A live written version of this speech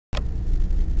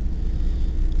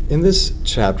In this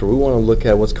chapter, we want to look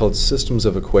at what's called systems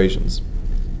of equations.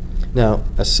 Now,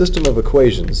 a system of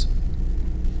equations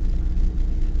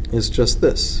is just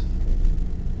this.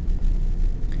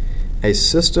 A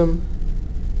system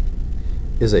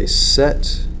is a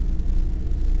set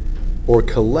or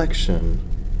collection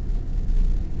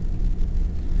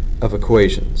of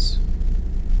equations.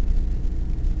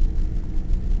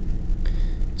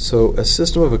 So a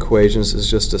system of equations is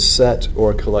just a set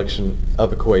or a collection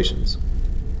of equations.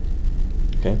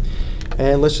 Okay?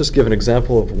 And let's just give an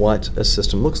example of what a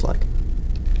system looks like.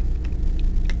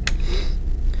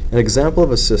 An example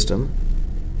of a system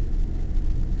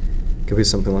could be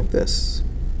something like this.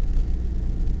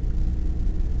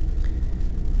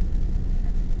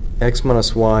 X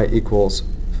minus y equals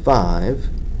 5,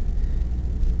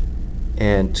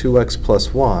 and 2x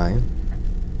plus y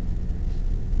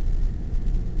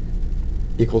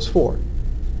equals 4.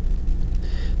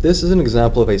 This is an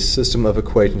example of a system of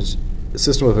equations.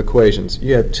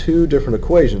 You have two different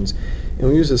equations, and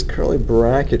we use this curly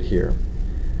bracket here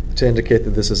to indicate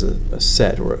that this is a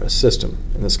set or a system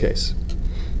in this case.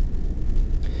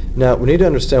 Now we need to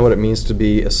understand what it means to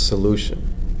be a solution,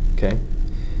 okay?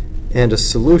 And a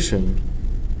solution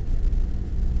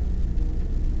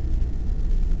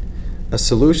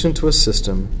to a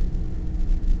system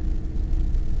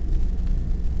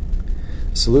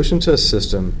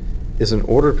is an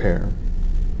ordered pair.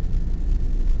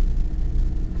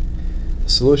 A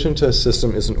solution to a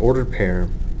system is an ordered pair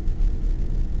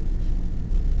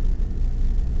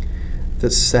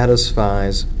that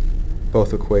satisfies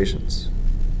both equations.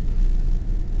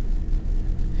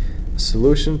 A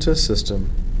solution to a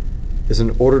system is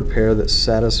an ordered pair that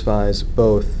satisfies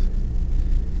both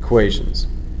equations.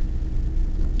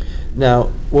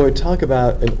 Now, when we talk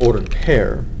about an ordered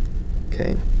pair,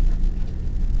 okay,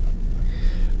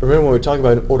 remember when we talk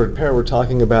about an ordered pair, we're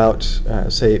talking about,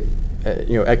 say,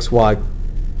 x, y,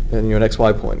 and an x,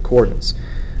 y point, coordinates.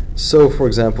 So, for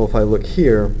example, if I look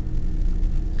here,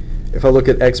 if I look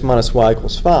at x minus y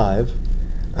equals 5,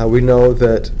 we know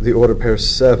that the ordered pair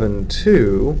 7,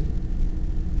 2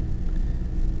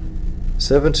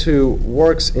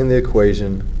 works in the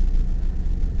equation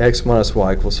x minus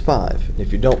y equals 5. And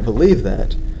if you don't believe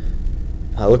that,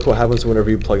 look what happens whenever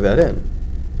you plug that in.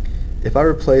 If I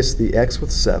replace the x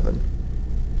with 7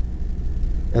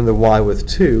 and the y with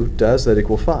 2, does that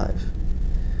equal 5?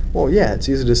 Well, yeah, it's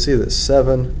easy to see that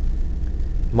 7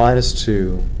 minus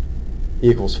 2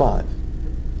 equals 5.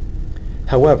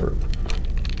 However,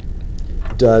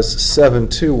 does 7,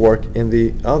 2 work in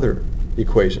the other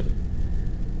equation?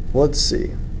 Let's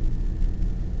see.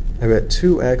 I've got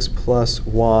 2x plus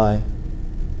y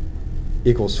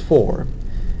equals 4,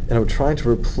 and I'm trying to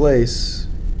replace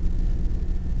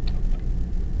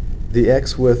the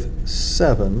x with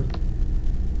 7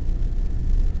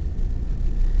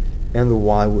 and the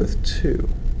y with 2.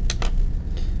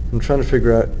 I'm trying to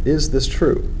figure out, is this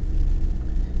true?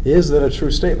 Is that a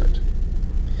true statement?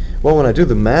 Well, when I do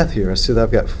the math here, I see that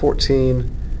I've got 14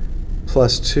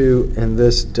 plus 2, and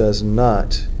this does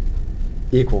not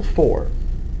equal 4.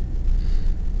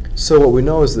 So what we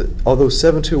know is that although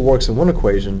 7, 2 works in one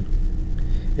equation,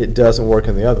 it doesn't work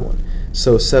in the other one.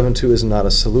 So 7, 2 is not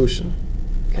a solution.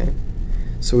 Okay?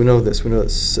 So we know this. We know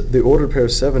that the ordered pair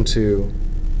 7, 2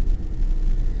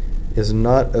 is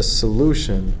not a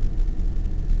solution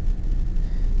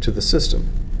to the system.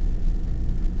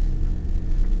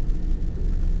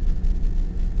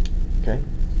 Okay?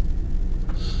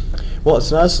 Well,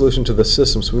 it's not a solution to the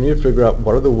system, so we need to figure out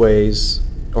what are the ways,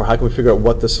 or how can we figure out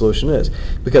what the solution is?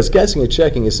 Because guessing and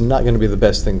checking is not going to be the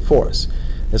best thing for us.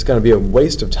 It's going to be a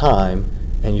waste of time,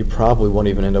 and you probably won't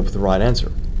even end up with the right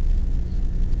answer.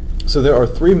 So there are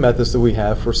three methods that we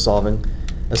have for solving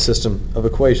a system of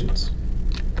equations.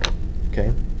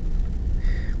 Okay?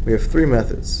 We have three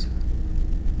methods.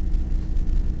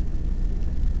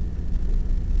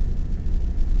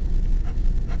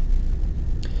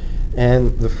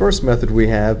 And the first method we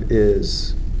have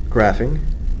is graphing.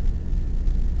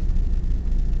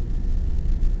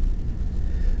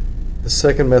 The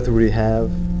second method we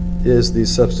have is the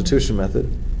substitution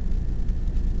method.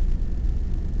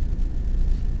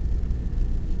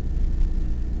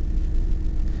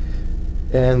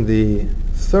 And the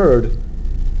third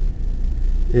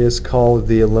is called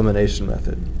the elimination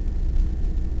method.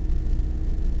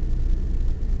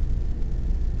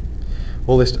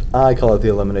 Well, at least I call it the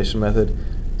elimination method.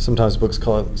 Sometimes books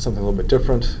call it something a little bit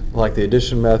different, like the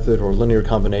addition method or linear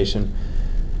combination.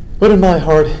 But in my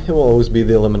heart, it will always be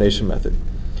the elimination method.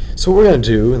 So what we're going to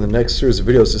do in the next series of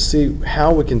videos is to see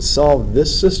how we can solve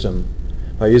this system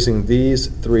by using these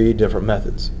three different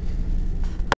methods.